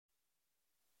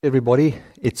Everybody,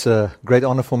 it's a great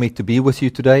honor for me to be with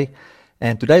you today.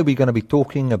 And today we're going to be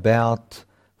talking about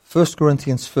 1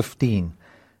 Corinthians 15.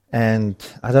 And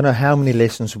I don't know how many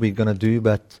lessons we're going to do,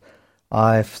 but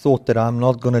I've thought that I'm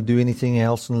not going to do anything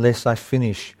else unless I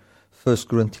finish 1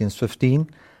 Corinthians 15.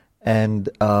 And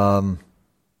I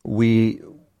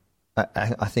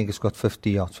think it's got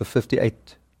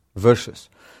 58 verses.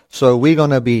 So we're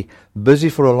going to be busy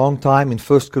for a long time in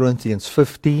 1 Corinthians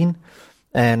 15.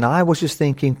 And I was just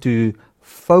thinking to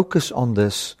focus on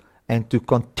this and to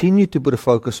continue to put a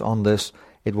focus on this.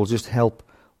 It will just help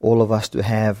all of us to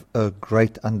have a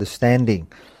great understanding.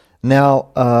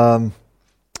 Now,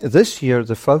 this year,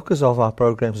 the focus of our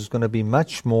programs is going to be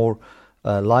much more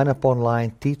line upon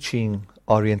line teaching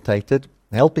orientated,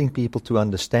 helping people to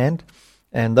understand.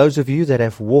 And those of you that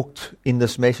have walked in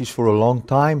this message for a long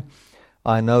time,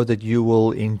 I know that you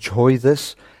will enjoy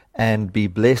this and be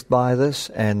blessed by this.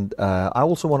 And I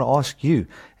also want to ask you,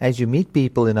 as you meet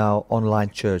people in our online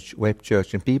church, web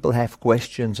church, and people have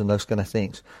questions and those kind of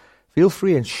things, feel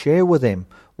free and share with them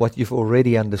what you've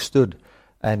already understood.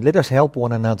 And let us help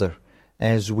one another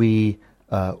as we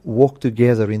walk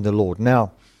together in the Lord.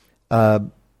 Now,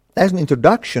 as an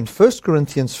introduction, 1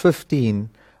 Corinthians 15,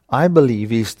 I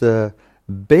believe, is the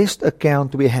best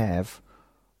account we have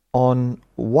on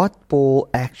what Paul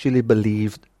actually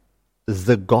believed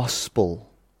the gospel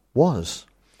was,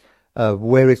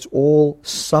 where it's all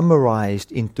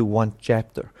summarized into one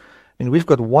chapter. And we've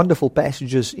got wonderful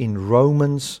passages in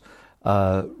Romans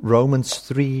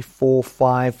 3, 4,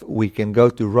 5. We can go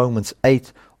to Romans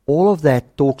 8. All of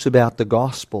that talks about the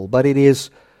gospel, but it is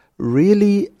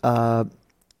really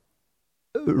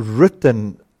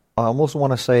written, I almost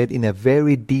want to say it, in a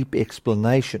very deep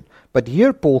explanation. But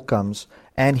here Paul comes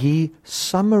and he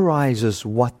summarizes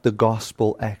what the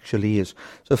gospel actually is.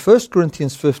 So 1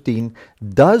 Corinthians 15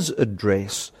 does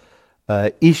address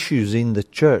issues in the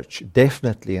church,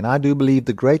 definitely. And I do believe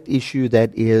the great issue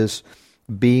that is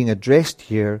being addressed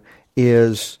here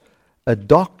is a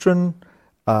doctrine,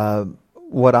 and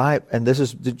this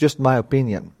is just my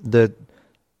opinion, the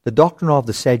doctrine of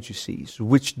the Sadducees,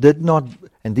 which did not,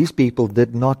 and these people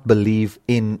did not believe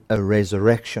in a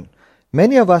resurrection.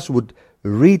 Many of us would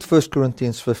read 1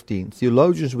 Corinthians 15.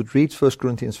 Theologians would read 1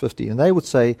 Corinthians 15, and they would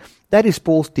say, that is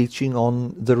Paul's teaching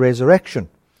on the resurrection.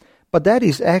 But that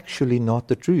is actually not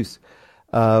the truth.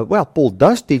 Paul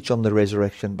does teach on the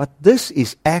resurrection, but this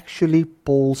is actually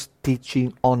Paul's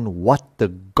teaching on what the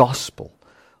gospel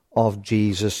of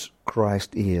Jesus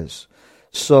Christ is.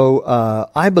 So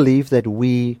I believe that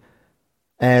we,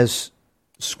 as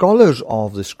scholars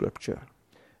of the Scripture,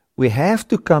 we have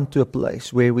to come to a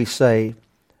place where we say,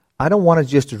 I don't want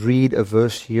to just read a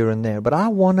verse here and there, but I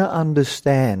want to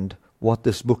understand what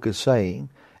this book is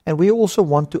saying. And we also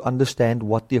want to understand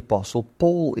what the Apostle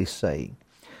Paul is saying.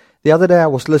 The other day I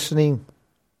was listening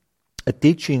a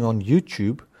teaching on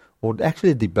YouTube, or actually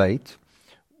a debate,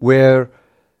 where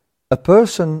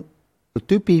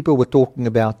two people were talking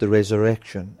about the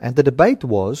resurrection. And the debate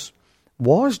was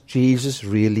Jesus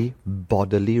really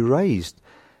bodily raised?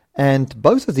 And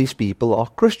both of these people are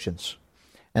Christians.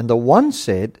 And the one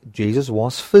said Jesus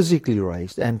was physically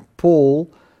raised, and Paul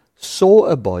saw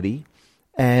a body,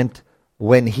 and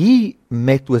when he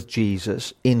met with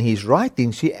Jesus in his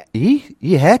writings,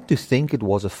 he had to think it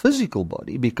was a physical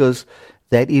body, because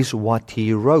that is what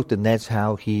he wrote, and that's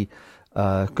how he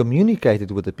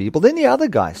communicated with the people. Then the other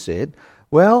guy said,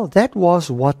 well, that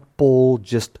was what Paul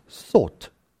just thought.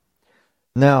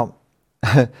 Now,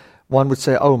 one would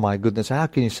say, oh my goodness, how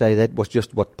can you say that was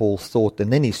just what Paul thought?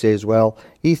 And then he says, well,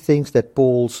 he thinks that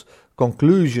Paul's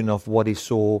conclusion of what he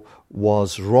saw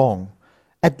was wrong.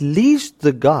 At least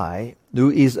the guy who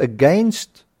is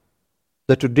against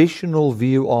the traditional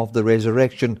view of the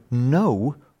resurrection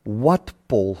knows what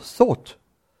Paul thought.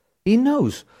 He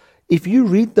knows. If you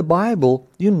read the Bible,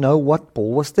 you know what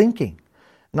Paul was thinking.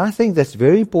 And I think that's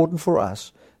very important for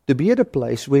us to be at a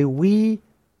place where we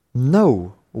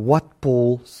know what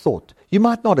Paul thought. You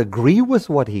might not agree with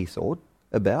what he thought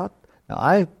about. Now,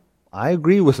 I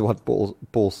agree with what Paul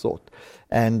thought.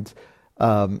 And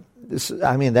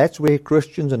that's where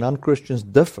Christians and un-Christians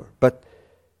differ. But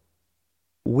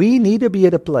we need to be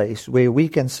at a place where we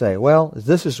can say, well,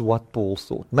 this is what Paul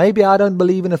thought. Maybe I don't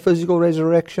believe in a physical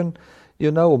resurrection,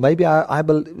 or maybe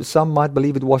some might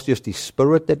believe it was just his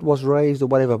spirit that was raised or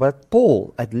whatever. But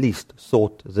Paul at least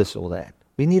thought this or that.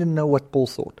 We need to know what Paul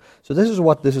thought. So this is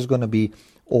what this is going to be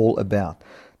all about.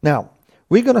 Now,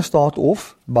 we're going to start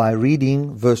off by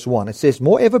reading verse 1. It says,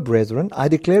 Moreover, brethren, I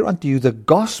declare unto you the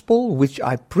gospel which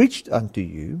I preached unto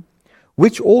you,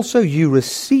 which also you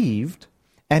received,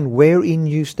 and wherein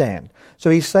you stand. So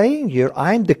he's saying here,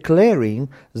 I'm declaring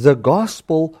the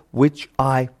gospel which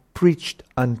I preached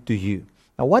unto you.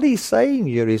 Now what he's saying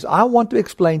here is, I want to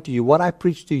explain to you what I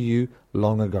preached to you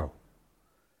long ago.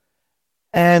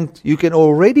 And you can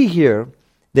already hear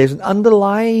there's an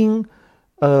underlying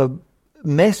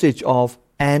message of,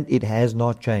 and it has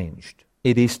not changed.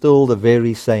 It is still the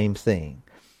very same thing.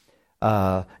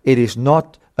 It is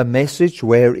not a message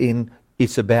wherein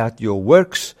it's about your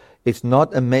works. It's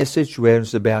not a message where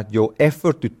it's about your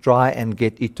effort to try and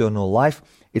get eternal life.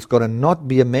 It's going to not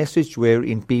be a message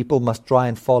wherein people must try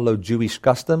and follow Jewish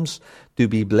customs to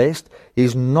be blessed.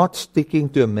 He's not sticking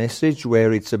to a message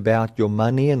where it's about your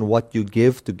money and what you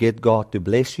give to get God to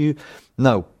bless you.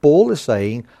 No, Paul is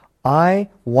saying, I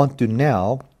want to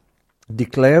now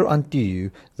declare unto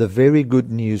you the very good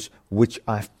news which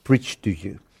I've preached to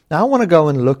you. Now I want to go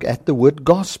and look at the word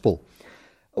gospel.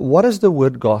 What does the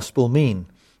word gospel mean?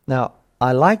 Now,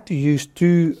 I like to use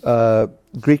two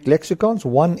Greek lexicons.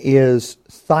 One is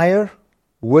Thayer,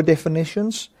 word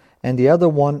definitions, and the other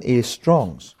one is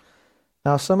Strong's.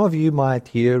 Now, some of you might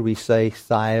hear we say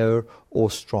Thayer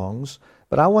or Strong's,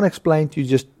 but I want to explain to you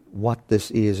just what this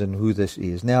is and who this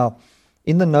is. Now,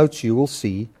 in the notes you will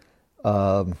see,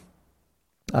 I've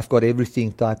got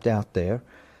everything typed out there.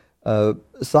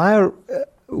 Thayer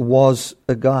was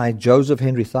a guy, Joseph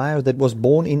Henry Thayer, that was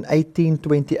born in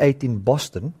 1828 in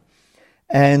Boston,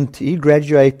 and he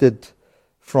graduated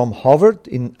from Harvard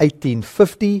in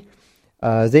 1850.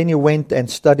 Then he went and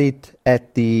studied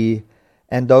at the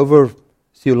Andover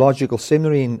Theological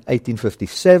Seminary in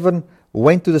 1857,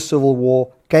 went to the Civil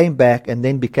War, came back, and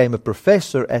then became a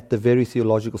professor at the very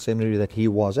theological seminary that he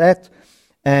was at.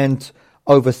 And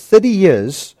over 30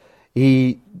 years,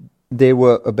 there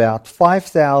were about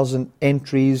 5,000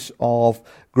 entries of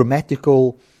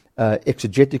grammatical,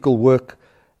 exegetical work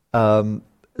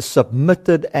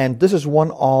submitted, and this is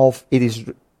it is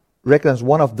recognized as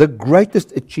one of the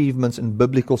greatest achievements in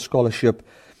biblical scholarship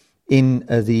in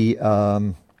the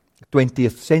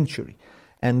 20th century.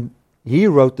 And he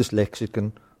wrote this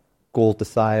lexicon called the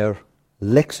Thayer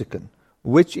Lexicon,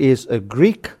 which is a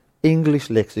Greek-English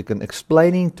lexicon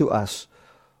explaining to us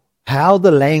how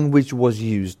the language was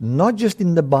used, not just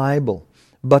in the Bible,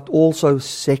 but also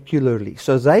secularly.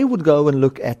 So they would go and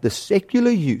look at the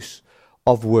secular use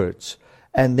of words.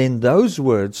 And then those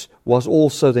words was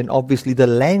also then obviously the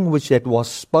language that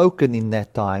was spoken in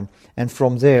that time. And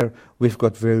from there, we've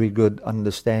got very good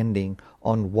understanding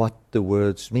on what the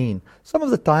words mean. Some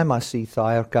of the time I see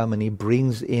Thayer come and he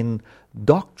brings in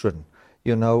doctrine,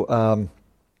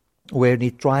 where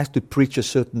he tries to preach a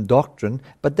certain doctrine,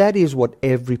 but that is what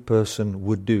every person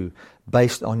would do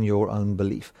based on your own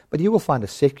belief. But you will find a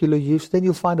secular use, then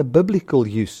you'll find a biblical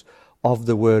use of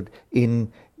the word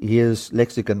in his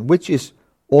lexicon, which is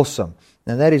awesome.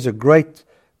 And that is a great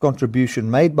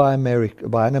contribution made by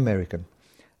an American,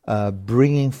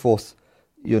 bringing forth,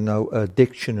 a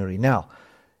dictionary. Now,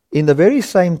 in the very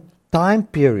same time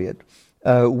period,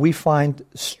 we find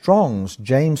Strong's,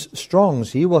 James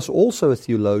Strong's. He was also a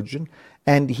theologian,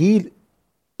 and he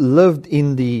lived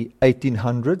in the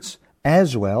 1800s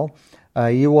as well.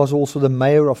 He was also the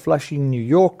mayor of Flushing, New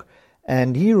York,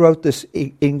 and he wrote this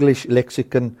English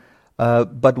lexicon.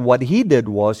 But what he did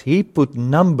was he put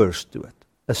numbers to it,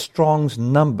 a Strong's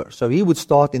number. So he would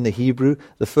start in the Hebrew.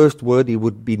 The first word, he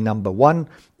would be number 1,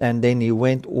 and then he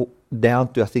went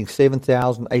down to, I think,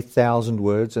 7,000, 8,000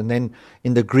 words. And then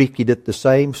in the Greek, he did the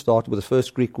same, start with the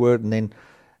first Greek word, and then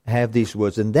have these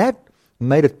words. And that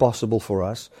made it possible for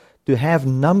us to have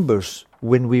numbers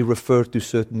when we refer to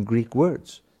certain Greek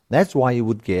words. That's why you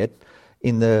would get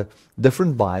in the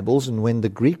different Bibles, and when the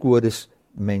Greek word is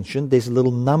mentioned, there's a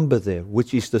little number there,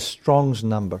 which is the Strong's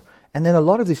number. And then a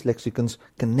lot of these lexicons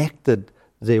connected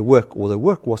their work, or the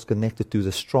work was connected to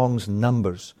the Strong's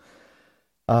numbers.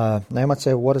 Now you might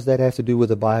say, what does that have to do with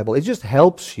the Bible? It just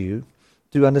helps you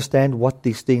to understand what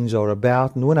these things are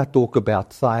about. And when I talk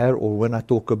about Thayer, or when I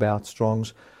talk about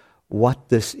Strong's, what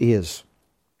this is.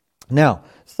 Now,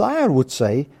 Thayer would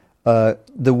say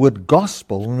the word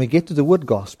gospel, when we get to the word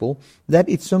gospel, that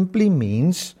it simply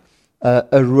means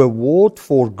a reward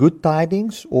for good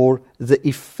tidings, or the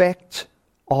effect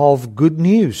of good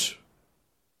news,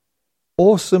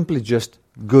 or simply just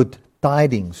good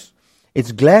tidings.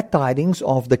 It's glad tidings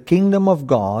of the kingdom of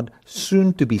God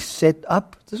soon to be set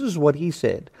up. This is what he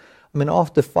said. I mean,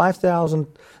 after 5,000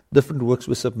 different works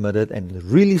were submitted and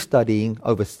really studying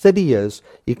over 30 years,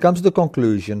 he comes to the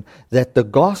conclusion that the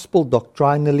gospel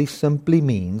doctrinally simply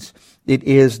means it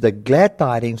is the glad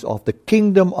tidings of the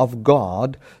kingdom of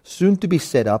God soon to be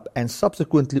set up, and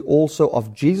subsequently also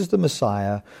of Jesus the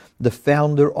Messiah, the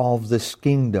founder of this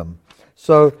kingdom.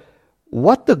 So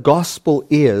what the gospel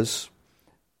is,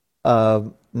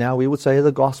 now we would say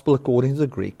the gospel according to the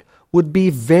Greek, would be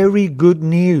very good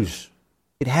news.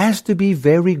 It has to be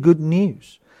very good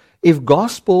news. If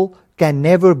gospel can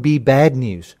never be bad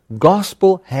news,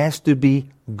 gospel has to be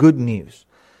good news.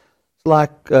 It's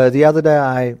like the other day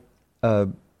I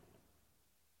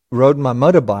rode my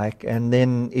motorbike and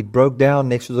then it broke down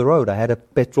next to the road. I had a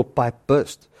petrol pipe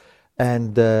burst.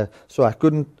 And so I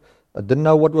didn't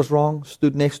know what was wrong,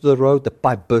 stood next to the road, the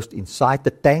pipe burst inside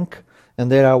the tank,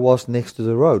 and there I was next to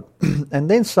the road. And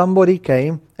then somebody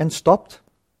came and stopped.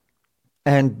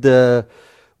 And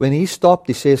when he stopped,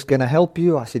 he says, "Can I help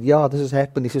you?" I said, "Yeah, this has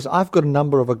happened." He says, "I've got a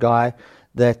number of a guy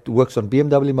that works on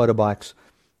BMW motorbikes.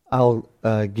 I'll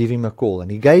give him a call."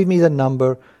 And he gave me the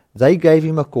number. They gave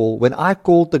him a call. When I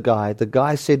called the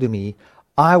guy said to me,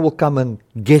 "I will come and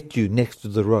get you next to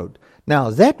the road."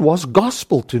 Now, that was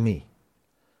gospel to me.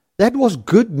 That was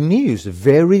good news,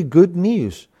 very good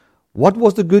news. What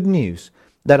was the good news?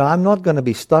 That I'm not going to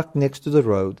be stuck next to the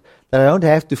road, that I don't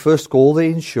have to first call the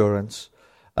insurance,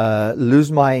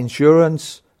 lose my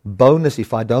insurance bonus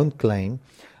if I don't claim.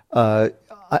 I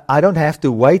don't have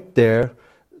to wait there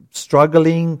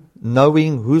struggling,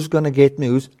 knowing who's going to get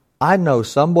me. I know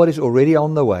somebody's already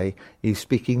on the way. He's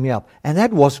picking me up. And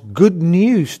that was good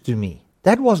news to me.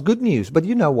 That was good news. But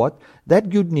you know what? That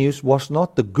good news was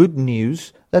not the good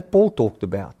news that Paul talked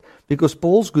about. Because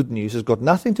Paul's good news has got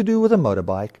nothing to do with a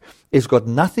motorbike. It's got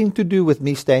nothing to do with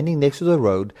me standing next to the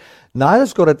road. Neither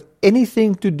has got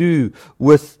anything to do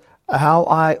with how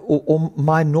or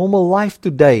my normal life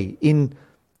today in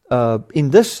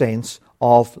this sense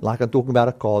of, like I'm talking about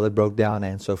a car that broke down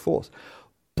and so forth.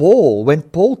 When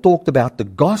Paul talked about the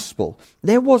gospel,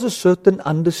 there was a certain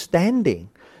understanding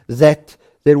that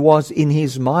there was in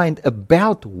his mind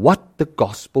about what the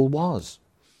gospel was.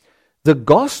 The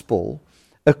gospel,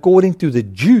 according to the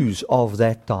Jews of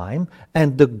that time,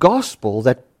 and the gospel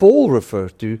that Paul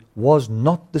referred to was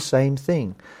not the same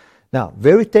thing. Now,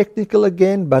 very technical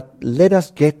again, but let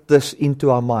us get this into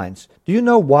our minds. Do you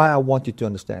know why I want you to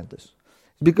understand this?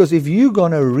 Because if you're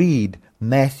going to read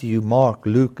Matthew, Mark,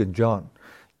 Luke, and John,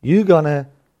 you're going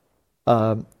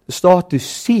to start to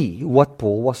see what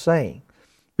Paul was saying.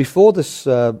 Before this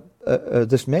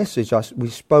this message, we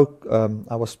spoke.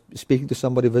 I was speaking to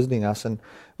somebody visiting us, and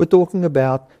we're talking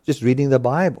about just reading the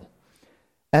Bible.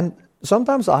 And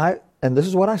sometimes and this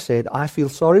is what I said, I feel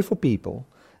sorry for people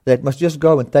that must just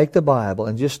go and take the Bible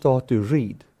and just start to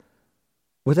read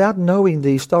without knowing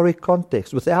the historic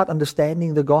context, without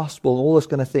understanding the gospel and all those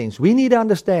kind of things. We need to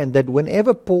understand that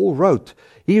whenever Paul wrote,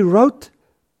 he wrote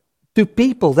to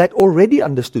people that already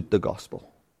understood the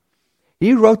gospel.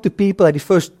 He wrote to people that he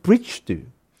first preached to.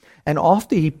 And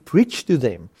after he preached to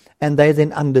them, and they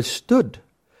then understood,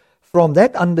 from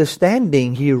that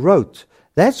understanding he wrote.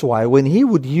 That's why when he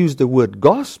would use the word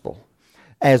gospel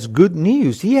as good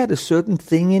news, he had a certain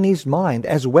thing in his mind,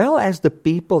 as well as the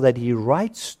people that he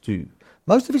writes to.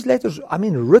 Most of his letters,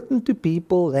 written to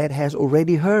people that has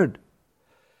already heard.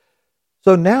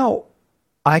 So now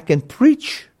I can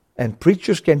preach, and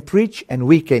preachers can preach, and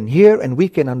we can hear, and we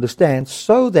can understand,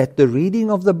 so that the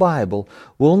reading of the Bible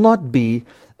will not be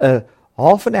a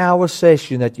half an hour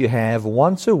session that you have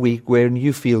once a week wherein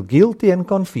you feel guilty and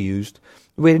confused,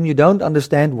 wherein you don't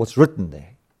understand what's written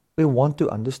there. We want to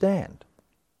understand.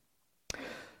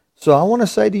 So I want to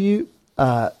say to you,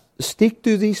 stick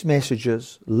to these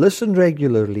messages, listen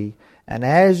regularly, and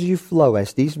as you flow,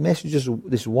 as these messages,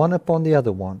 this one upon the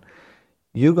other one,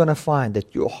 you're going to find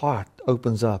that your heart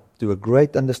opens up to a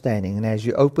great understanding. And as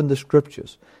you open the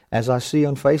scriptures, as I see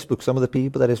on Facebook, some of the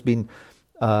people that has been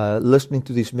listening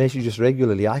to these messages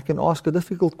regularly, I can ask a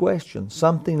difficult question.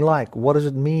 Something like, what does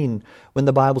it mean when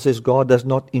the Bible says God does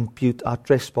not impute our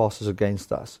trespasses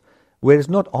against us? Where it's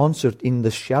not answered in the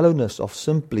shallowness of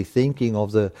simply thinking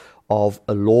of a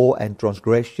law and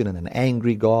transgression and an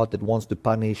angry God that wants to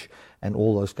punish and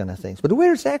all those kind of things. But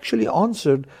where it's actually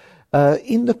answered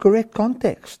in the correct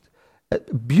context.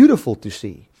 Beautiful to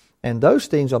see. And those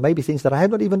things are maybe things that I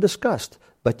have not even discussed,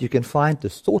 but you can find the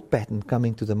thought pattern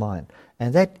coming to the mind.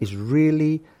 And that is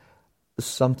really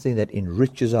something that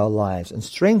enriches our lives and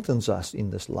strengthens us in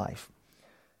this life.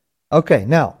 Okay,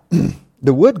 now,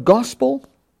 the word gospel,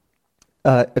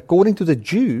 according to the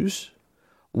Jews,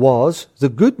 was the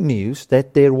good news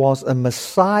that there was a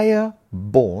Messiah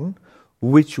born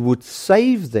which would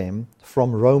save them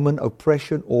from Roman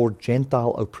oppression or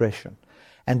Gentile oppression.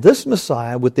 And this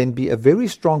Messiah would then be a very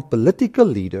strong political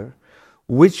leader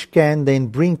which can then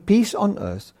bring peace on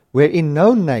earth wherein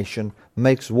no nation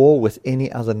makes war with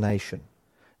any other nation.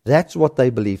 That's what they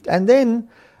believed. And then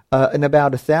in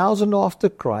about 1000 after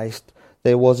Christ,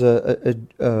 there was a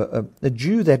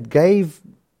Jew that gave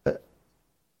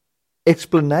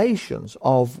explanations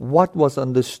of what was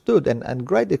understood, and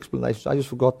great explanations. I just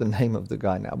forgot the name of the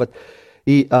guy now, but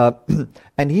he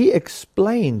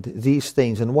explained these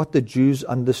things and what the Jews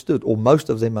understood, or most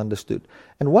of them understood.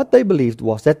 And what they believed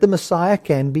was that the Messiah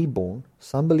can be born.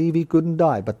 Some believe he couldn't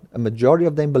die, but a majority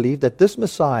of them believed that this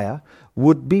Messiah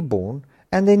would be born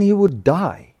and then he would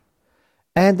die,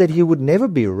 and that he would never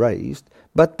be raised,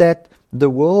 but that the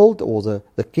world or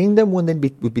the kingdom would then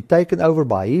would be taken over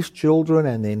by his children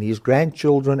and then his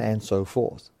grandchildren and so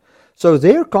forth. So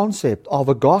their concept of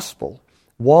a gospel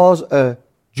was a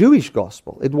Jewish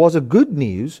gospel. It was a good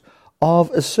news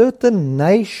of a certain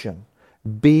nation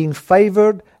being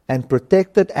favored and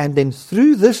protected, and then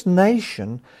through this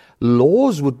nation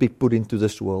laws would be put into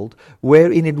this world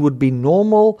wherein it would be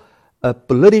normal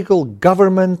political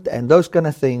government and those kind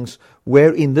of things,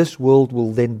 wherein this world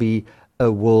will then be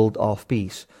a world of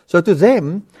peace. So to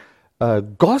them,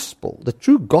 gospel, the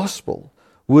true gospel,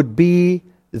 would be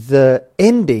the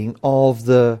ending of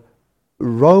the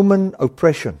Roman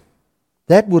oppression.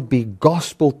 That would be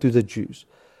gospel to the Jews.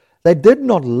 They did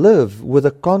not live with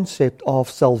a concept of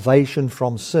salvation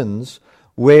from sins,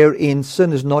 wherein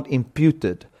sin is not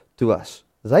imputed to us.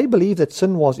 They believed that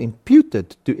sin was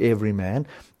imputed to every man,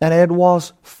 and it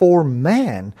was for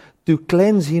man to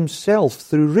cleanse himself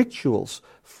through rituals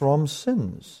from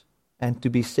sins and to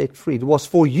be set free. It was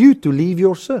for you to leave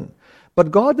your sin. But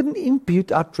God didn't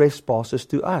impute our trespasses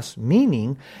to us,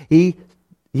 meaning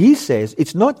He says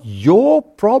it's not your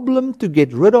problem to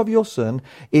get rid of your sin,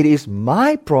 it is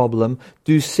my problem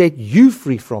to set you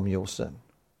free from your sin.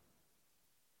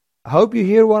 I hope you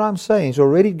hear what I'm saying. It's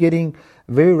already getting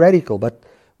very radical, but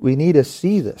we need to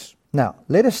see this. Now,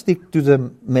 let us stick to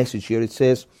the message here. It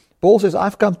says, Paul says,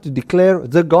 I've come to declare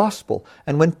the gospel.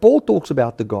 And when Paul talks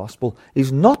about the gospel,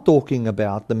 he's not talking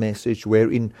about the message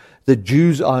wherein the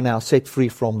Jews are now set free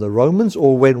from the Romans,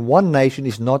 or when one nation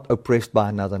is not oppressed by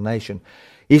another nation.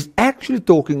 He's actually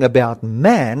talking about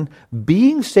man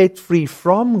being set free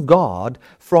from God,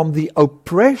 from the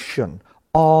oppression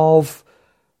of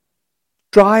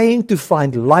trying to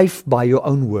find life by your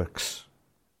own works.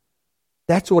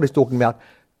 That's what he's talking about.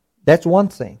 That's one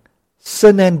thing.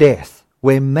 Sin and death,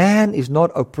 where man is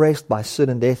not oppressed by sin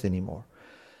and death anymore.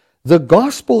 The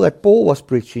gospel that Paul was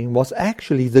preaching was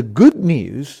actually the good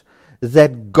news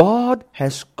that God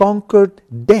has conquered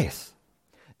death,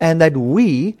 and that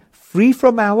we, free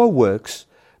from our works,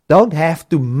 don't have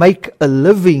to make a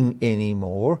living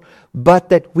anymore, but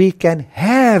that we can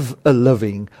have a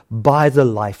living by the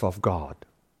life of God.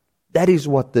 That is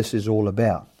what this is all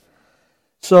about.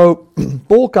 So,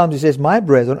 Paul comes, he says, My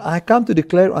brethren, I come to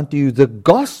declare unto you the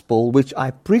gospel which I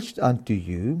preached unto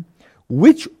you,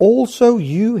 which also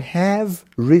you have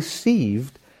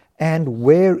received, and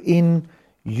wherein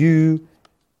you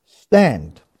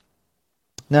stand.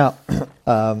 Now,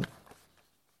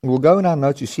 we'll go in our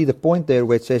notes, you see the point there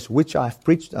where it says, which I've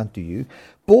preached unto you.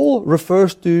 Paul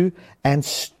refers to, and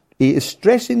he is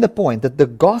stressing the point that the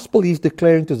gospel he's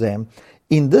declaring to them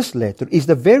in this letter is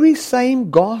the very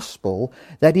same gospel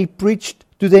that he preached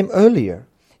to them earlier.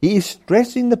 He is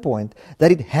stressing the point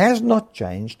that it has not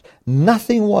changed,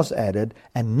 nothing was added,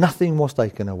 and nothing was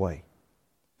taken away.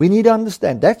 We need to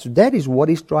understand that is what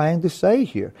he's trying to say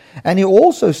here. And he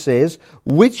also says,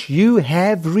 which you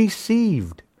have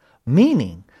received.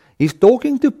 Meaning, he's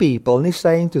talking to people and he's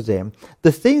saying to them,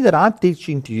 the thing that I'm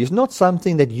teaching to you is not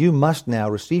something that you must now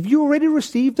receive. You already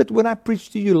received it when I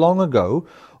preached to you long ago,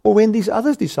 or when these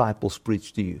other disciples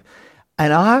preached to you.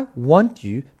 And I want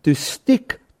you to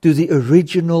stick to the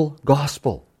original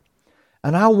gospel.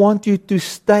 And I want you to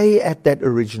stay at that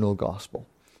original gospel.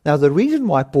 Now, the reason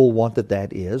why Paul wanted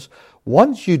that is,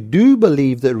 once you do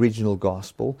believe the original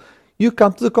gospel, you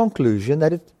come to the conclusion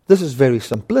that this is very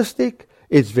simplistic,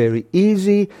 it's very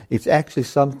easy, it's actually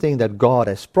something that God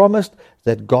has promised,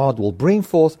 that God will bring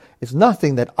forth. It's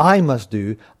nothing that I must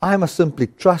do. I must simply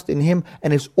trust in Him,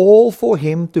 and it's all for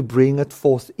Him to bring it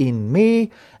forth in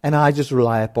me, and I just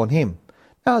rely upon Him.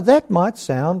 Now, that might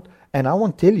sound, and I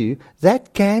want to tell you,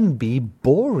 that can be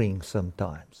boring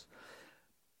sometimes.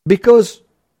 Because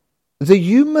the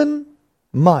human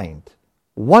mind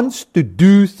wants to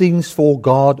do things for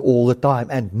God all the time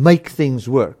and make things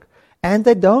work. And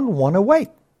they don't want to wait.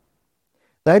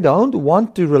 They don't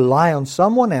want to rely on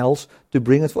someone else to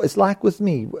bring it forth. It's like with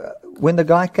me. When the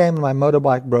guy came and my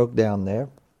motorbike broke down there,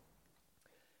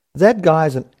 that guy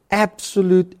is an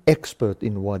absolute expert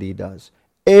in what he does.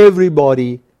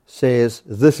 Everybody says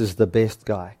this is the best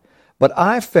guy. But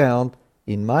I found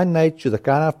in my nature, the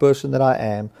kind of person that I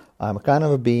am, I'm a kind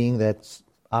of a being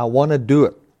I want to do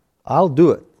it. I'll do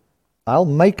it. I'll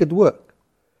make it work.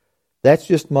 That's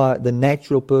just the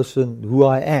natural person who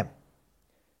I am.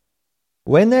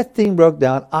 When that thing broke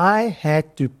down, I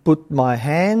had to put my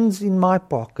hands in my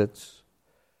pockets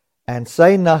and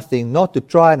say nothing, not to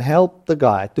try and help the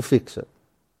guy to fix it.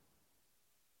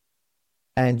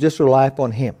 And just rely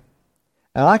upon him.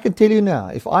 And I can tell you now,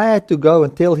 if I had to go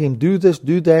and tell him, do this,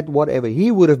 do that, whatever,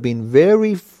 he would have been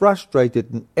very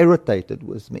frustrated and irritated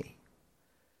with me.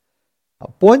 The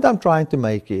point I'm trying to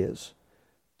make is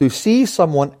to see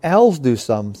someone else do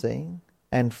something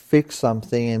and fix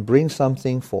something and bring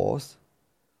something forth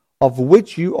of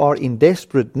which you are in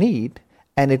desperate need,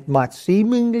 and it might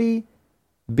seemingly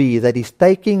be that he's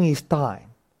taking his time,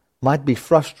 might be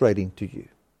frustrating to you.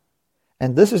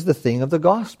 And this is the thing of the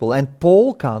gospel. And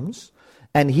Paul comes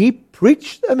and he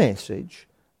preached a message,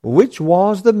 which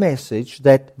was the message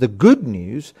that the good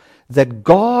news that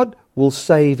God will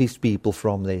save his people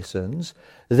from their sins,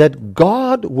 that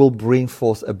God will bring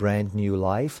forth a brand new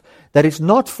life, that it's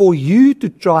not for you to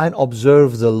try and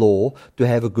observe the law to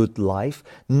have a good life,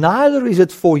 neither is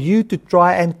it for you to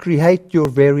try and create your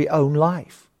very own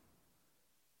life.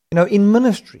 You know, in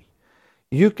ministry,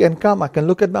 you can come, I can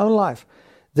look at my own life.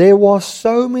 There was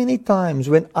so many times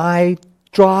when I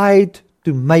tried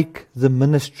to make the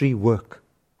ministry work.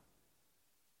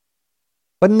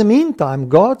 But in the meantime,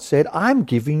 God said, I'm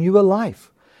giving you a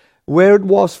life. Where it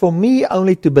was for me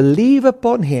only to believe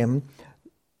upon Him,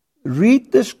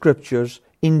 read the Scriptures,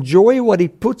 enjoy what He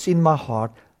puts in my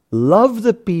heart, love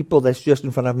the people that's just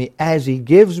in front of me as He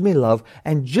gives me love,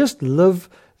 and just live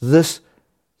this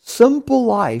simple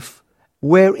life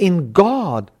wherein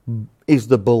God is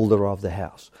the builder of the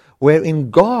house, wherein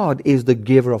God is the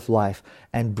giver of life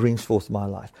and brings forth my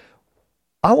life.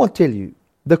 I want to tell you,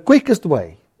 the quickest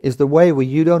way is the way where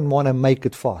you don't want to make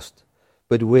it fast,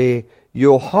 but where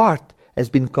your heart has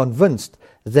been convinced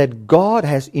that God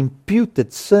has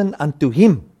imputed sin unto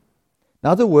him. In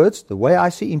other words, the way I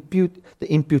see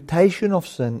the imputation of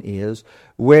sin is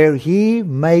where He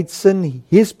made sin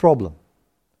His problem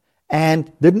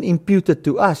and didn't impute it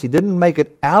to us. He didn't make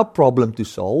it our problem to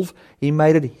solve. He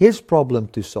made it His problem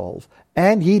to solve.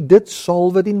 And He did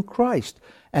solve it in Christ.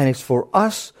 And it's for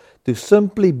us to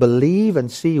simply believe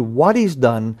and see what He's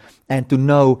done and to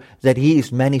know that He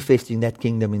is manifesting that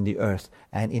kingdom in the earth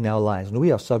and in our lives. And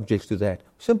we are subjects to that.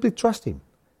 Simply trust Him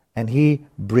and He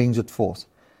brings it forth.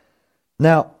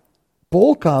 Now,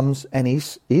 Paul comes and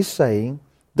he's saying,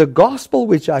 the gospel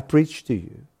which I preach to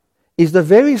you is the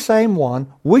very same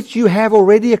one which you have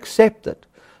already accepted.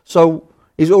 So,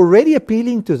 he's already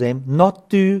appealing to them not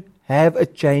to have a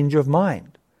change of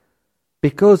mind.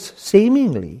 Because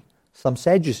seemingly, some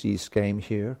Sadducees came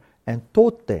here and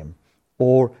taught them,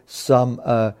 or some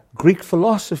Greek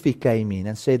philosophy came in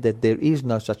and said that there is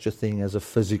no such a thing as a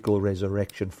physical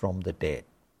resurrection from the dead.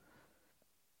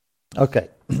 Okay,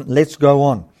 let's go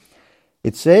on.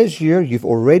 It says here, you've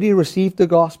already received the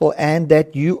gospel and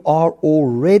that you are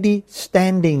already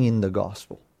standing in the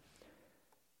gospel.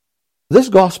 This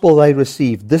gospel they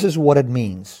received, this is what it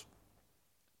means.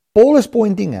 Paul is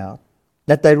pointing out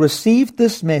that they received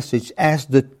this message as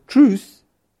the truth,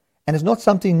 and it's not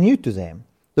something new to them.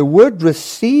 The word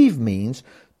receive means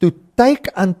to take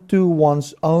unto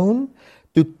one's own,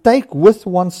 to take with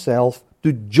oneself,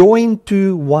 to join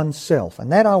to oneself.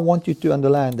 And that I want you to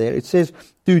underline there. It says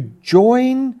to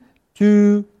join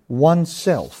to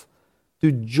oneself.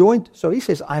 To join. So he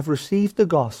says, I've received the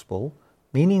gospel,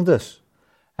 meaning this.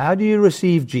 How do you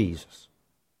receive Jesus?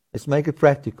 Let's make it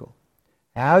practical.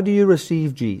 How do you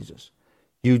receive Jesus?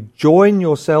 You join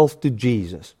yourself to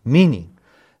Jesus, meaning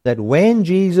that when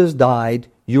Jesus died,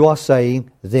 you are saying,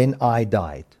 then I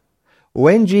died.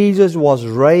 When Jesus was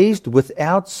raised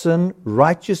without sin,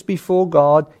 righteous before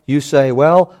God, you say,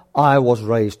 well, I was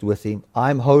raised with Him.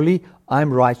 I'm holy,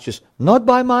 I'm righteous, not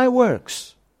by my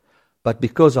works, but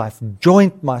because I've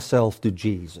joined myself to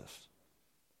Jesus.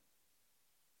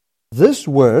 This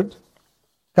word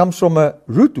comes from a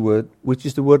root word, which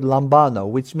is the word lambano,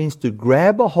 which means to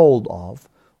grab a hold of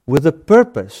with a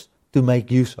purpose to make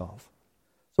use of.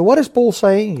 So what is Paul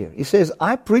saying here? He says,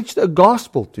 I preached a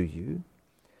gospel to you,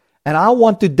 and I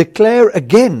want to declare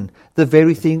again the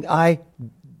very thing I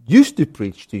used to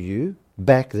preach to you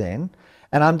back then.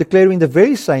 And I'm declaring the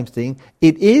very same thing.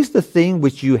 It is the thing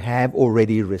which you have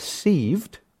already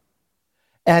received.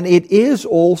 And it is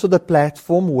also the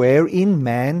platform wherein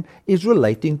man is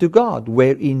relating to God,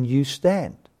 wherein you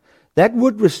stand. That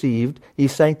word received,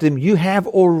 he's saying to them, you have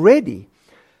already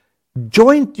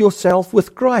joined yourself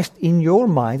with Christ in your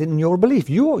mind and in your belief.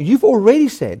 You've already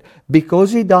said,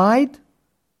 because He died,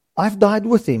 I've died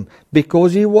with Him.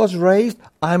 Because He was raised,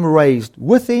 I'm raised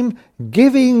with Him,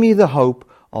 giving me the hope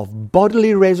of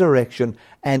bodily resurrection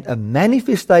and a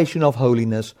manifestation of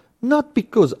holiness, not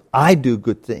because I do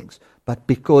good things, but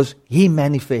because He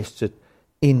manifests it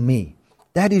in me.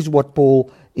 That is what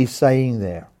Paul is saying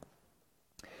there.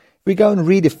 If we go and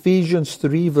read Ephesians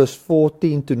 3 verse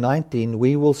 14 to 19,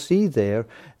 we will see there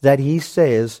that he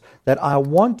says that I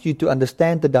want you to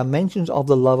understand the dimensions of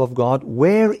the love of God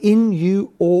wherein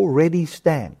you already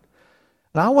stand.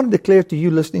 And I want to declare to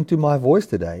you listening to my voice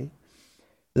today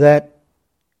that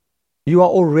you are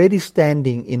already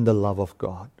standing in the love of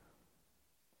God.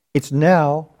 It's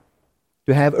now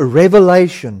to have a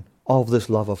revelation of this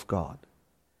love of God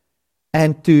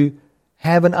and to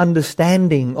have an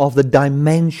understanding of the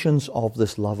dimensions of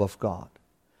this love of God.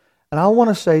 And I want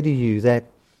to say to you that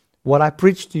what I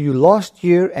preached to you last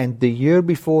year and the year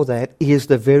before that is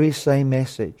the very same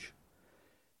message.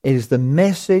 It is the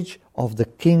message of the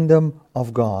kingdom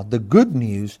of God, the good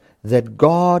news that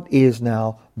God is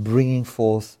now bringing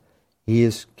forth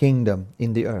His kingdom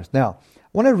in the earth. Now, I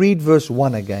want to read verse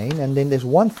 1 again, and then there's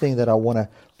one thing that I want to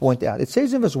point out. It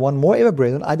says in verse 1, Moreover,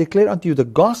 brethren, I declare unto you the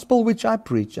gospel which I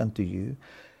preach unto you,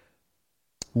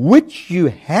 which you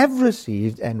have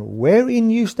received and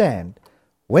wherein you stand.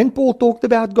 When Paul talked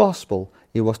about gospel,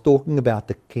 he was talking about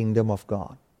the kingdom of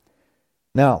God.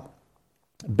 Now,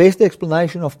 best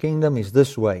explanation of kingdom is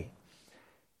this way.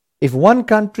 If one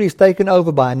country is taken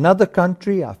over by another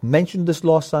country, I've mentioned this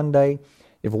last Sunday,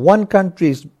 if one country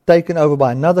is taken over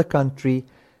by another country,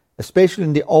 especially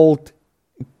in the old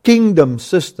kingdom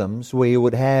systems where you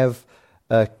would have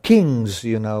kings,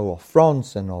 of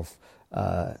France and of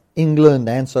England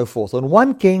and so forth, and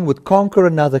one king would conquer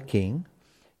another king,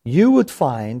 you would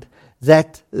find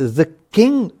that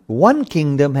one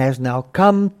kingdom has now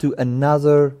come to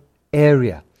another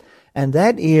area. And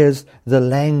that is the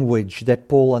language that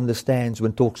Paul understands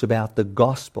when he talks about the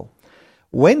gospel.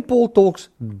 When Paul talks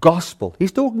gospel,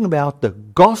 he's talking about the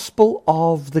gospel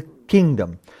of the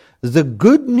kingdom. The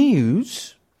good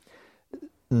news,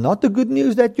 not the good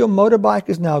news that your motorbike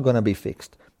is now going to be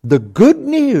fixed. The good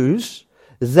news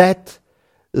that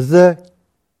the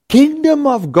kingdom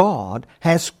of God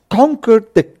has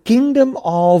conquered the kingdom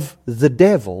of the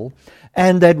devil,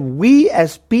 and that we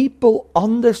as people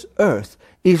on this earth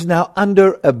is now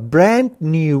under a brand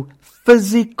new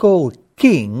physical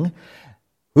king,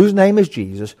 whose name is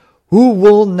Jesus, who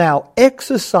will now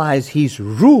exercise His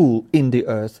rule in the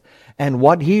earth, and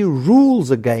what He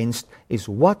rules against is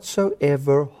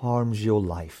whatsoever harms your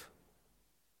life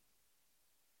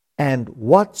and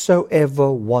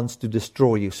whatsoever wants to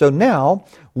destroy you. So now,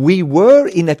 we were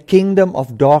in a kingdom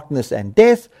of darkness and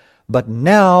death, but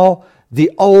now the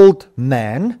old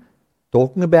man,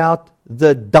 talking about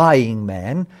the dying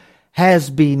man,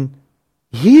 has been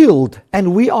healed,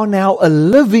 and we are now a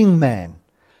living man,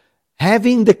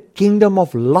 having the kingdom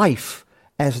of life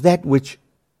as that which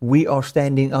we are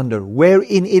standing under,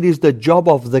 wherein it is the job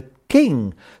of the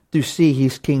king to see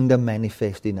his kingdom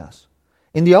manifest in us.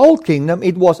 In the old kingdom,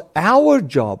 it was our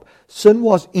job. Sin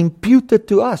was imputed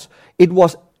to us. It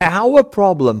was our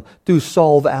problem to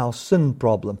solve our sin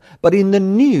problem. But in the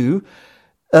new,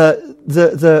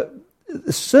 the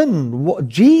sin,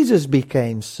 Jesus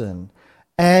became sin.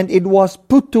 And it was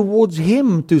put towards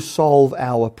Him to solve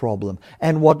our problem.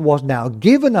 And what was now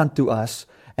given unto us,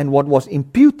 and what was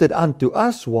imputed unto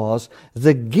us, was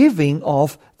the giving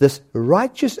of this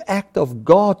righteous act of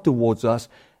God towards us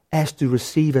as to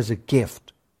receive as a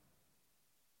gift.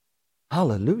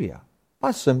 Hallelujah.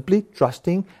 By simply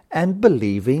trusting and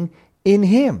believing in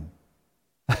Him.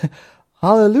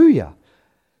 Hallelujah.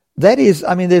 That is,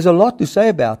 there's a lot to say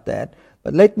about that,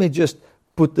 but let me just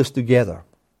put this together.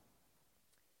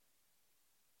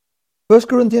 1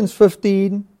 Corinthians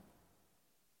 15,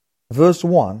 verse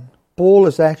 1, Paul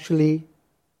is actually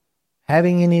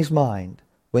having in his mind,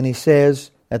 when he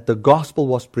says that the gospel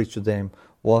was preached to them,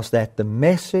 was that the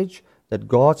message that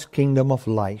God's kingdom of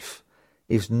life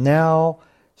is now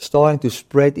starting to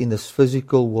spread in this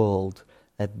physical world,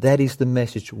 that is the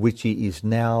message which he is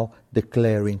now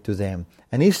declaring to them.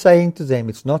 And he's saying to them,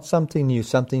 it's not something new,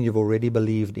 something you've already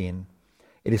believed in.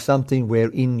 It is something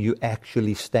wherein you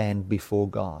actually stand before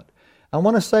God. I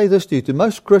want to say this to you, to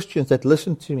most Christians that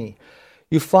listen to me.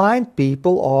 You find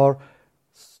people are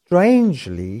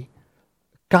strangely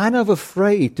kind of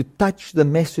afraid to touch the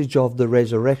message of the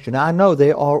resurrection. I know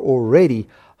there are already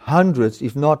hundreds,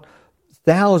 if not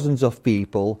thousands of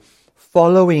people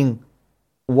following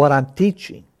what I'm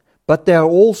teaching. But there are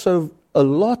also a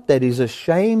lot that is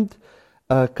ashamed,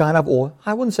 or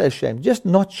I wouldn't say ashamed, just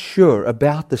not sure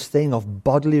about this thing of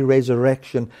bodily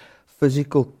resurrection,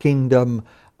 physical kingdom,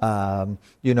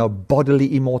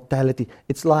 bodily immortality.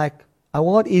 It's like, I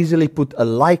will not easily put a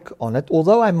like on it,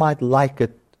 although I might like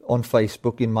it on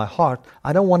Facebook in my heart.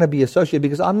 I don't want to be associated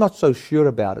because I'm not so sure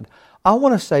about it. I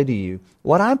want to say to you,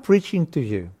 what I'm preaching to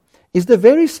you is the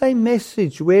very same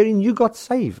message wherein you got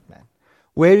saved, man.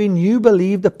 Wherein you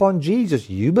believed upon Jesus.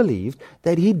 You believed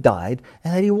that He died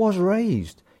and that He was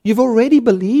raised. You've already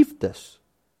believed this.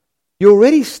 You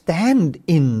already stand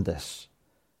in this.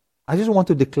 I just want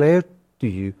to declare to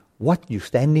you what you're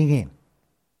standing in.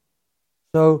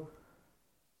 So,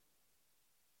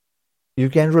 you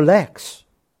can relax.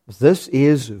 This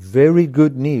is very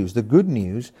good news. The good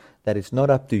news that it's not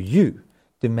up to you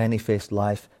to manifest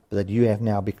life, but that you have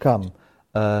now become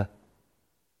a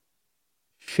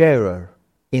sharer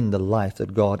in the life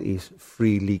that God is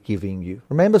freely giving you.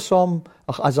 Remember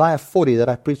Isaiah 40 that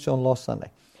I preached on last Sunday.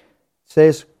 It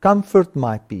says, "Comfort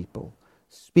my people.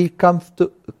 Speak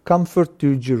comfort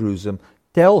to Jerusalem.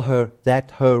 Tell her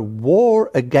that her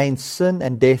war against sin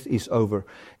and death is over."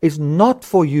 It's not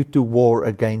for you to war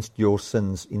against your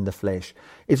sins in the flesh.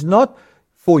 It's not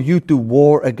for you to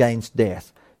war against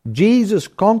death. Jesus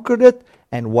conquered it,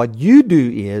 and what you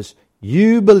do is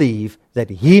you believe that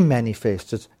He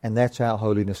manifests it, and that's how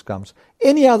holiness comes.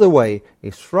 Any other way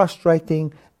is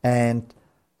frustrating and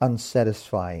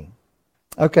unsatisfying.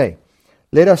 Okay,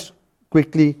 let us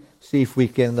quickly see if we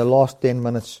can, in the last 10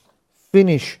 minutes,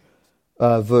 finish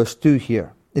verse 2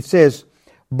 here. It says,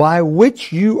 "By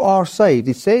which you are saved."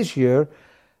 It says here,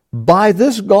 "By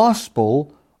this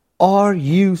gospel are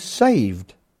you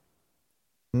saved."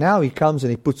 Now he comes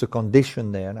and he puts a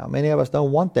condition there. Now many of us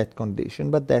don't want that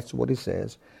condition, but that's what he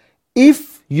says.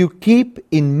 "If you keep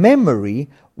in memory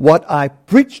what I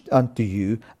preached unto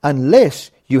you,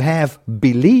 unless you have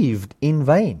believed in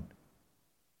vain."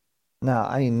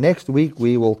 Now, next week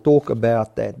we will talk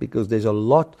about that, because there's a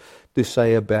lot to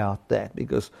say about that,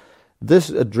 because this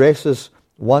addresses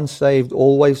once saved,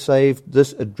 always saved.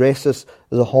 This addresses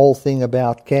the whole thing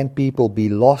about can people be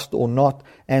lost or not,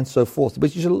 and so forth,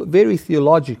 which is very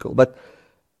theological. But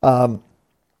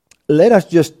let us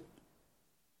just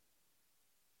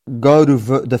go to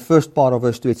the first part of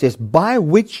verse 2. It says, "By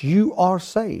which you are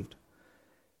saved."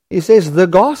 It says the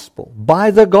gospel.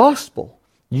 By the gospel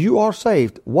you are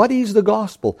saved. What is the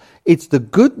gospel? It's the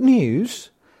good news.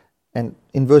 And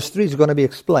in verse 3 it's going to be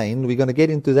explained. We're going to get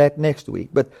into that next week.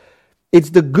 But it's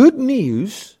the good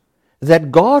news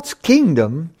that God's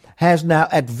kingdom has now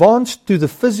advanced to the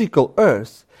physical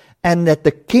earth, and that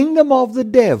the kingdom of the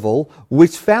devil,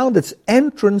 which found its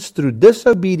entrance through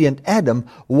disobedient Adam,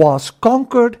 was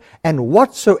conquered, and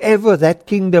whatsoever that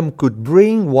kingdom could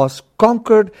bring was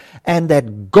conquered, and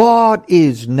that God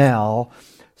is now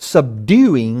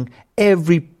subduing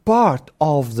every part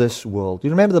of this world. You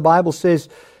remember the Bible says,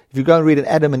 if you go and read in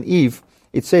Adam and Eve,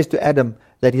 it says to Adam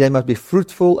that they must be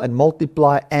fruitful and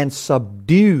multiply and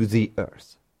subdue the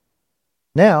earth.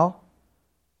 Now,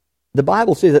 the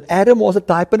Bible says that Adam was a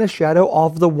type and a shadow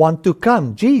of the one to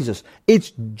come, Jesus.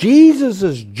 It's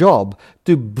Jesus' job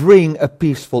to bring a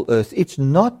peaceful earth. It's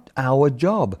not our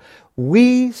job.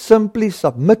 We simply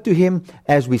submit to Him.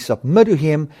 As we submit to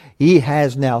Him, He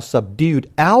has now subdued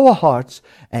our hearts,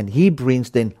 and He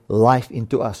brings then life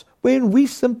into us, when we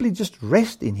simply just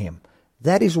rest in Him.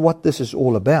 That is what this is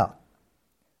all about.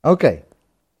 Okay,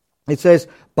 it says,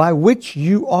 "By which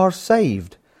you are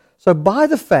saved." So by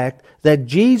the fact that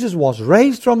Jesus was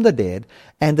raised from the dead,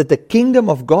 and that the kingdom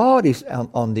of God is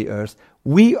on the earth,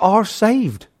 we are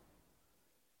saved.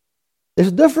 There's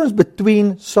a difference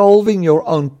between solving your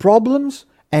own problems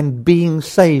and being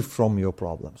saved from your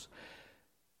problems.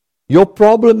 Your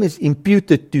problem is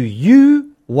imputed to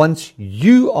you once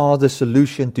you are the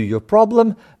solution to your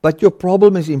problem, but your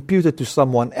problem is imputed to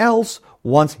someone else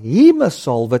once he must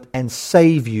solve it and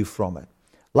save you from it.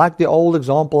 Like the old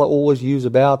example I always use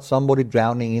about somebody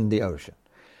drowning in the ocean.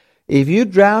 If you're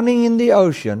drowning in the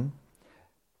ocean,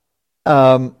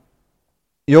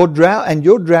 your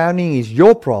drowning is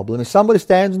your problem. If somebody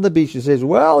stands on the beach and says,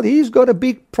 well, he's got a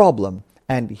big problem,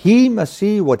 and he must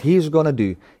see what he's going to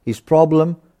do, his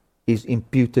problem is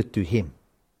imputed to him.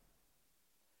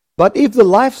 But if the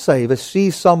lifesaver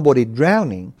sees somebody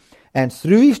drowning, and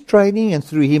through his training and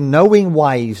through him knowing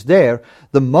why he's there,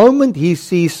 the moment he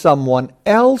sees someone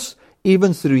else,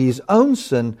 even through his own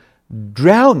sin,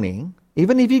 drowning,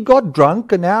 even if he got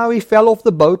drunk and now he fell off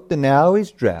the boat and now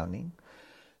he's drowning,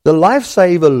 the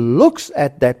lifesaver looks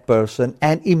at that person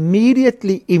and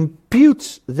immediately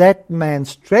imputes that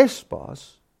man's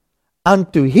trespass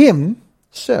unto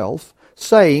himself,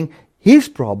 saying, his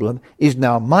problem is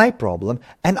now my problem,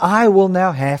 and I will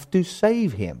now have to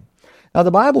save him. Now the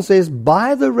Bible says,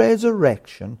 by the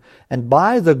resurrection and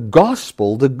by the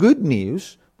gospel, the good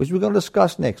news, which we're going to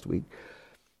discuss next week,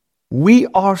 we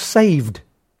are saved.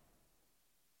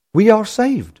 We are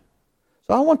saved.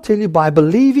 So I want to tell you, by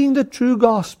believing the true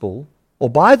gospel, or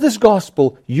by this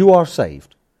gospel, you are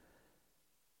saved.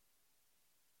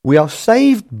 We are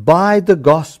saved by the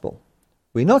gospel.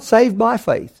 We're not saved by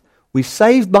faith. We're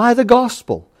saved by the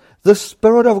gospel. The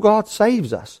Spirit of God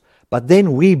saves us. But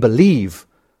then we believe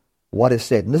what is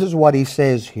said. And this is what he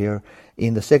says here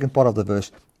in the second part of the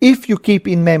verse. If you keep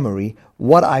in memory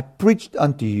what I preached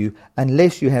unto you,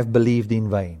 unless you have believed in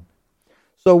vain.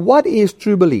 So what is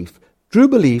true belief? True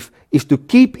belief is to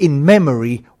keep in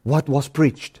memory what was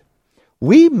preached.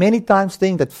 We many times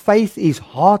think that faith is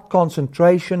heart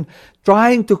concentration,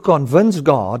 trying to convince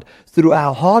God through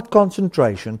our heart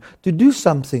concentration to do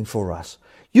something for us.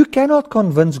 You cannot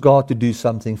convince God to do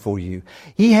something for you.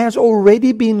 He has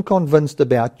already been convinced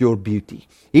about your beauty.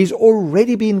 He's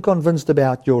already been convinced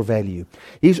about your value.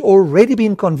 He's already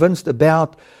been convinced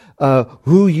about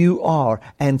who you are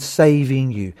and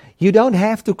saving you. You don't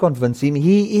have to convince Him.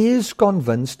 He is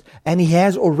convinced, and He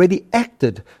has already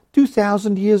acted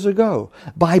 2,000 years ago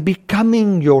by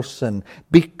becoming your sin,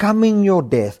 becoming your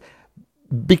death,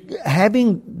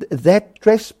 having that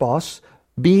trespass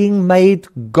being made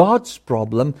God's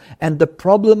problem and the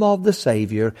problem of the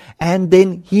Savior. And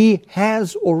then He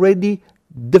has already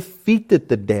defeated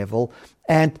the devil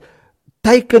and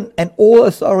taken, and all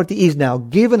authority is now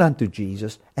given unto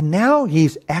Jesus, and now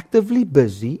He's actively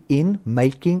busy in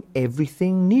making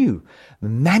everything new,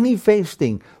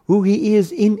 manifesting who He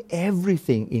is in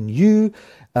everything, in you,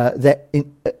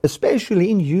 especially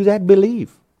in you that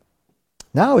believe.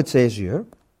 Now it says here,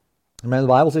 remember the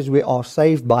Bible says we are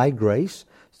saved by grace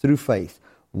through faith.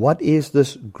 What is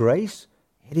this grace?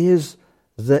 It is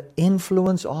the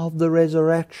influence of the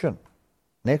resurrection.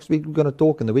 Next week we're going to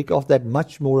talk, and the week after that,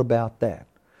 much more about that.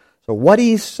 So what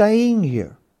He's saying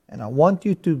here, and I want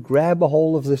you to grab a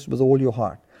hold of this with all your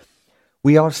heart.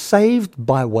 We are saved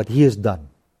by what He has done.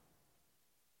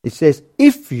 It says,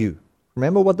 if you,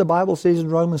 remember what the Bible says in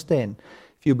Romans 10,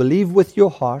 if you believe with your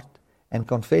heart and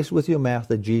confess with your mouth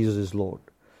that Jesus is Lord.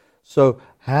 So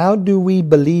how do we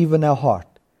believe in our heart?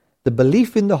 The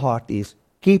belief in the heart is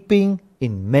keeping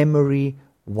in memory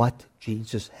what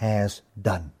Jesus has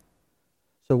done.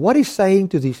 So what He's saying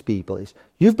to these people is,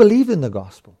 you've believed in the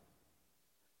gospel.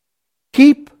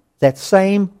 Keep that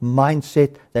same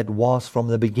mindset that was from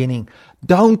the beginning.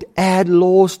 Don't add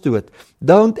laws to it.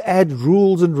 Don't add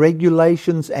rules and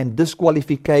regulations and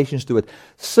disqualifications to it.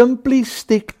 Simply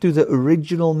stick to the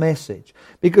original message.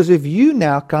 Because if you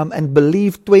now come and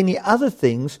believe 20 other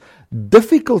things,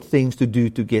 difficult things to do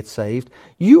to get saved,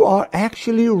 you are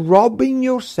actually robbing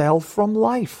yourself from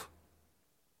life.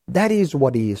 That is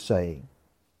what He is saying.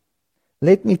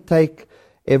 Let me take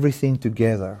everything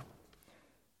together.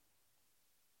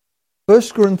 1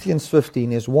 Corinthians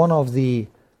 15 is one of the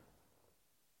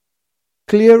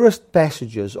clearest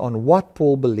passages on what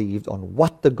Paul believed, on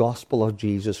what the gospel of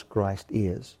Jesus Christ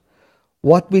is.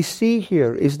 What we see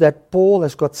here is that Paul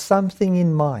has got something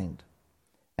in mind.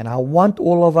 And I want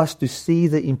all of us to see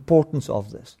the importance of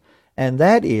this. And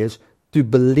that is to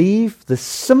believe the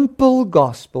simple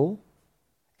gospel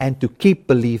and to keep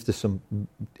believing the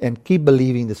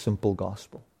simple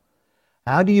gospel.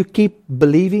 How do you keep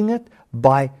believing it?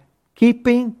 By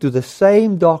keeping to the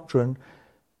same doctrine.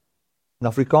 In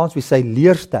Afrikaans we say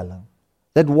leerstelling,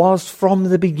 that was from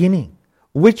the beginning,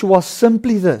 which was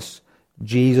simply this: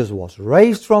 Jesus was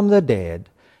raised from the dead,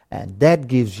 and that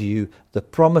gives you the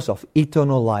promise of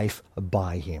eternal life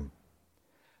by Him.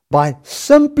 By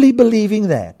simply believing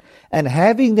that and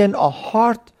having then a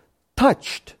heart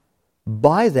touched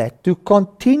by that, to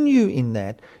continue in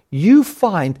that, you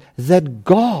find that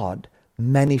God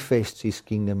manifests His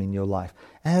kingdom in your life.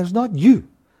 And it's not you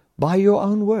by your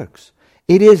own works.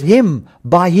 It is Him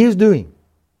by His doing.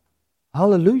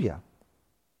 Hallelujah.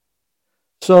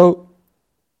 So,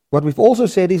 what we've also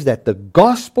said is that the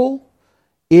gospel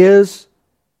it's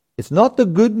not the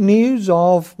good news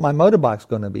of my motorbike's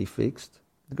going to be fixed,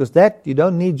 because that you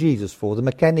don't need Jesus for. The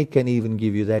mechanic can even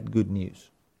give you that good news.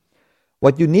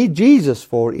 What you need Jesus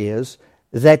for is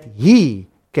that He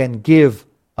can give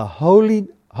a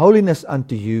holiness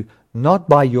unto you, not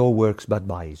by your works, but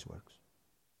by His works.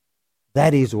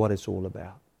 That is what it's all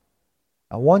about.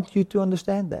 I want you to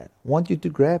understand that. I want you to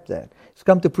grab that. He's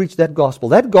come to preach that gospel.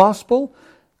 That gospel,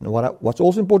 and what's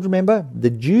also important to remember,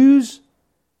 the Jews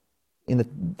in the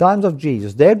times of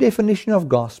Jesus, their definition of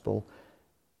gospel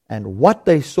and what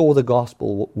they saw the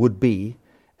gospel would be,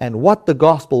 and what the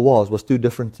gospel was two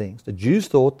different things. The Jews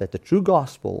thought that the true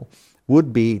gospel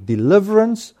would be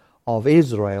deliverance of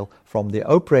Israel from the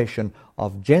oppression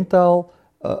of Gentile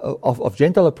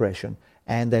oppression,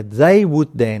 and that they would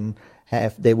then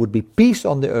there would be peace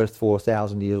on the earth for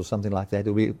 1,000 years or something like that,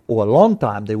 or a long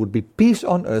time. There would be peace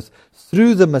on earth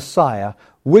through the Messiah,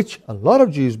 which a lot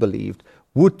of Jews believed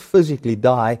would physically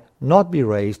die, not be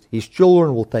raised, his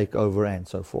children will take over, and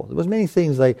so forth. There was many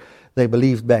things they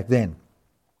believed back then.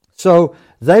 So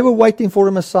they were waiting for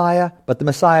a Messiah, but the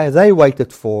Messiah they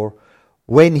waited for,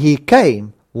 when he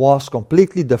came, was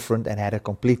completely different and had a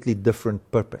completely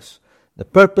different purpose. The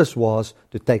purpose was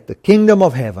to take the kingdom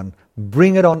of heaven,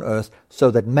 bring it on earth, so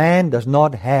that man does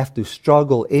not have to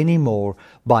struggle anymore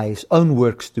by his own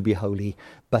works to be holy,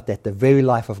 but that the very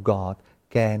life of God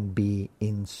can be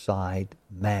inside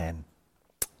man.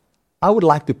 I would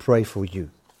like to pray for you.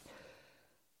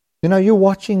 You know, you're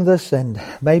watching this and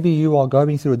maybe you are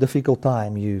going through a difficult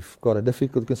time. You've got a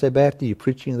difficult, you can say, Bertie, you're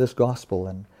preaching this gospel,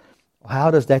 and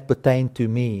how does that pertain to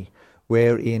me,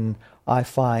 wherein I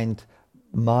find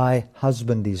my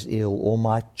husband is ill, or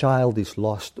my child is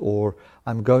lost, or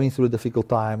I'm going through a difficult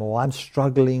time, or I'm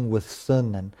struggling with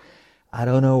sin and I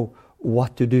don't know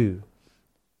what to do.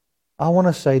 I want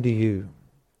to say to you,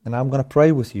 and I'm going to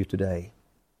pray with you today,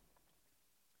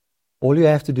 all you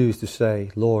have to do is to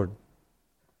say, Lord,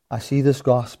 I see this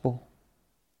gospel,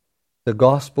 the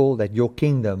gospel that your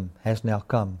kingdom has now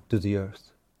come to the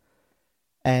earth,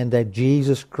 and that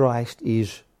Jesus Christ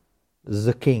is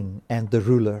the King and the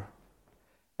ruler.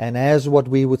 And as what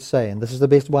we would say, and this is the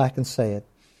best way I can say it,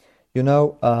 you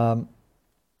know,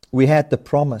 we had the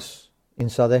promise in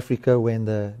South Africa when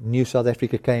the new South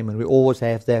Africa came, and we always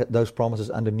have those promises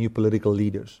under new political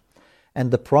leaders.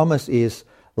 And the promise is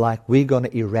like, we're going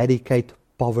to eradicate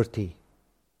poverty.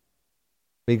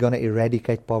 We're going to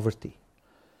eradicate poverty.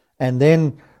 And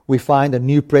then we find a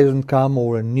new president come,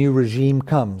 or a new regime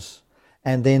comes,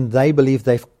 and then they believe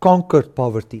they've conquered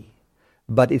poverty.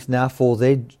 But it's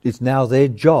now their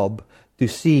job to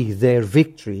see their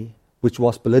victory, which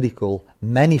was political,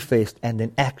 manifest and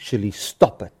then actually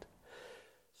stop it.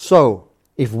 So,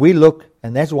 if we look,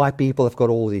 and that's why people have got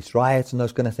all these riots and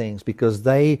those kind of things, because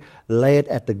they lay it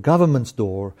at the government's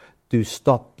door to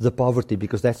stop the poverty,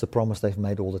 because that's the promise they've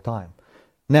made all the time.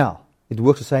 Now, it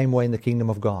works the same way in the kingdom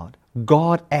of God.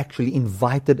 God actually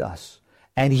invited us,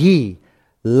 and He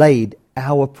laid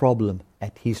our problem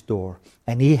at His door.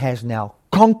 And He has now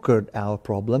conquered our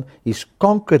problem. He's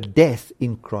conquered death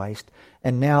in Christ.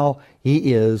 And now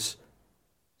He is,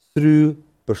 through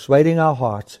persuading our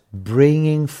hearts,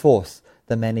 bringing forth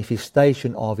the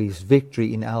manifestation of His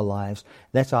victory in our lives.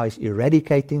 That's how He's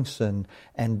eradicating sin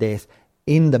and death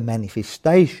in the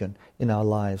manifestation in our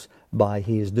lives by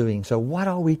His doing. So what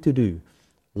are we to do?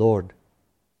 Lord,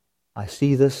 I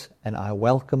see this and I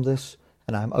welcome this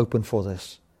and I'm open for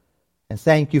this. And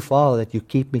thank you, Father, that you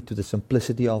keep me to the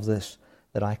simplicity of this,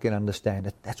 that I can understand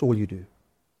it. That's all you do.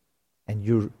 And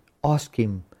you ask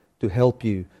Him to help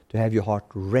you to have your heart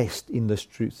rest in this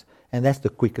truth. And that's the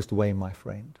quickest way, my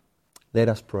friend. Let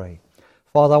us pray.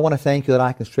 Father, I want to thank you that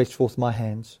I can stretch forth my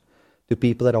hands to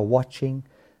people that are watching.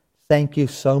 Thank you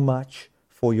so much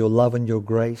for your love and your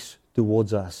grace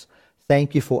towards us.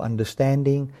 Thank you for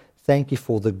understanding. Thank you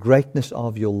for the greatness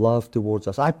of your love towards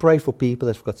us. I pray for people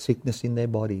that have got sickness in their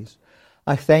bodies.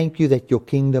 I thank you that your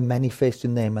kingdom manifests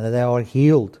in them and that they are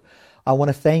healed. I want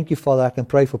to thank you, Father. I can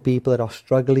pray for people that are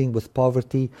struggling with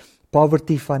poverty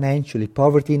financially,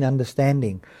 poverty in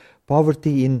understanding,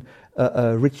 poverty in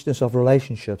richness of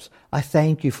relationships. I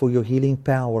thank you for your healing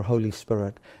power, Holy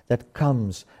Spirit, that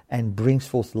comes and brings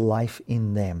forth life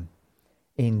in them.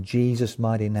 In Jesus'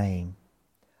 mighty name,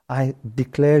 I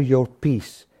declare your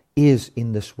peace is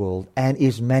in this world and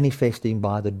is manifesting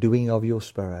by the doing of your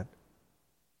Spirit.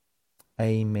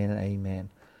 Amen and amen.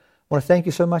 I want to thank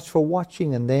you so much for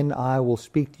watching, and then I will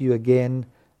speak to you again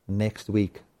next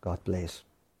week. God bless.